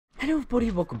Hello everybody,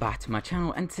 welcome back to my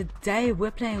channel, and today we're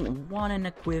playing one in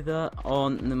a Quiver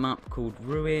on the map called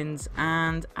Ruins,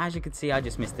 and as you can see I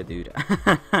just missed the dude.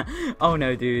 Oh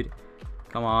no dude,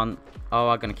 come on. Oh,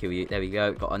 I'm gonna kill you. There we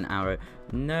go, got an arrow.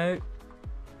 No.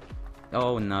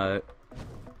 Oh no.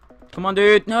 Come on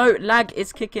dude, no, lag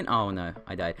is kicking. Oh no,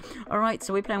 I died. Alright,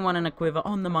 so we're playing one in a Quiver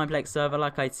on the Mineplex server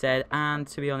like I said, and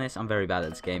to be honest, I'm very bad at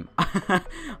this game.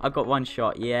 I've got one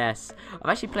shot, yes.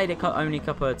 I've actually played it only a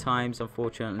couple of times,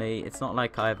 unfortunately. It's not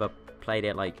like I ever played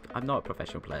it, like, I'm not a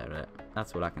professional player at it.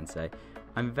 That's all I can say.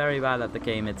 I'm very bad at the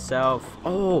game itself.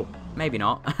 Oh, maybe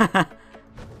not.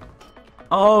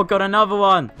 Oh, got another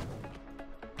one.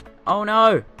 Oh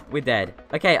no, we're dead.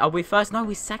 Okay, are we first? No,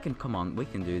 we're second. Come on, we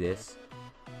can do this.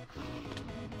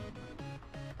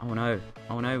 Oh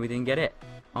no, we didn't get it.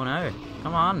 Oh no,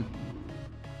 come on.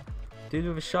 Dude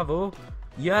with a shovel.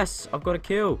 Yes, I've got a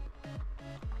kill.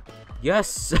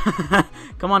 Yes.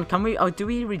 Come on, can we, oh, do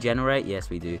we regenerate? Yes,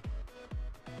 we do.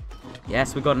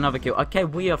 Yes, we got another kill. Okay,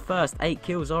 we are first. 8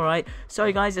 kills, alright.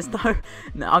 Sorry guys, there's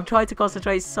I'm trying to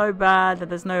concentrate so bad that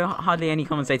there's hardly any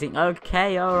commentating.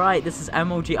 Okay, alright, this is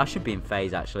MLG. I should be in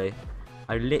FAZE actually.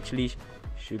 I literally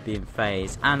should be in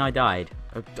FAZE. And I died.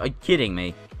 Are you kidding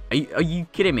me? Are you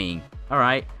kidding me?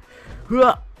 Alright.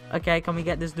 Okay, can we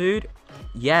get this dude?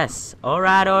 Yes.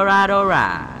 Alright. Oh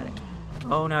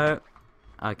no.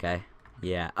 Okay.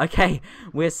 Yeah. Okay.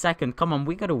 We're second. Come on,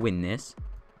 we gotta win this.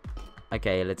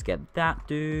 Okay, let's get that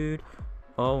dude.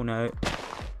 Oh no.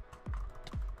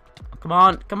 Come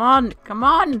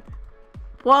on.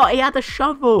 What? He had a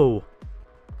shovel.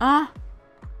 Huh?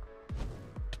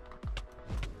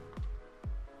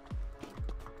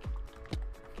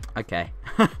 Okay.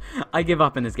 I give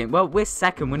up in this game. Well, we're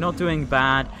second. We're not doing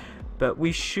bad, but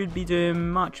we should be doing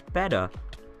much better,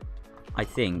 I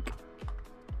think.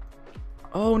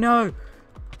 Oh no.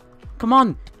 Come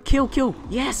on. Kill.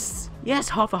 Yes. Yes,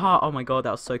 half a heart. Oh my god,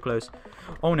 that was so close.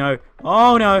 Oh no.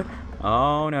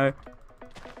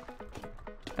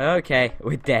 Okay,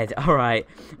 we're dead. Alright,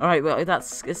 well,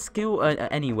 that's skill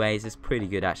anyways is pretty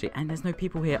good actually. And there's no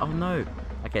people here. Oh no.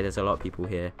 Okay, there's a lot of people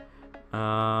here.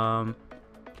 Oh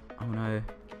no.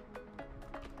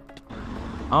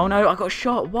 Oh no, I got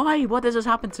shot. Why? What does this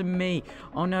happen to me?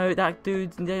 Oh no, that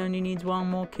dude only needs one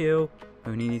more kill.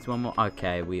 Only needs one more.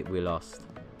 Okay, we lost.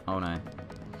 Oh no.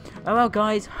 Oh well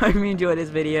guys, hope you enjoyed this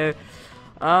video.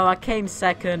 Oh, I came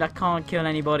second. I can't kill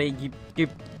anybody.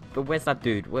 But where's that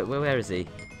dude? Where is he?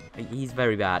 He's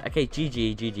very bad. Okay,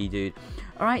 GG dude.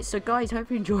 Alright, so guys,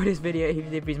 hope you enjoyed this video. If you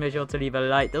did, please make sure to leave a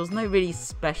like. There was no really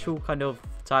special kind of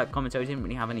type commentary. I didn't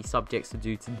really have any subjects to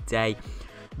do today.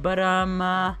 But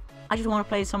I just want to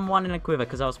play some one in a Quiver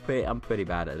because I'm pretty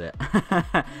bad at it.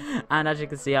 And as you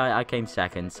can see, I came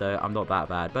second, so I'm not that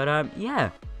bad. But yeah.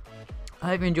 I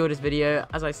hope you enjoyed this video.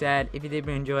 As I said, if you did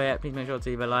enjoy it, please make sure to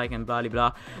leave a like and blah blah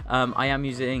blah. I am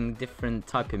using different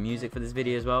type of music for this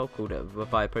video as well, called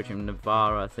by approaching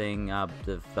Navara thing.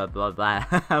 Blah blah blah.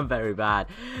 I'm very bad.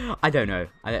 I don't know.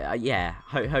 Yeah.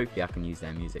 Hopefully I can use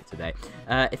their music today.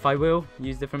 If I will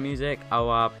use different music,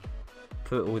 I'll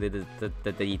put all the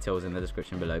details in the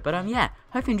description below. But yeah.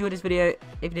 Hope you enjoyed this video.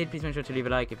 If you did, please make sure to leave a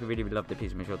like. If you really loved it,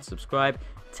 please make sure to subscribe.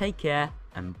 Take care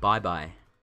and bye bye.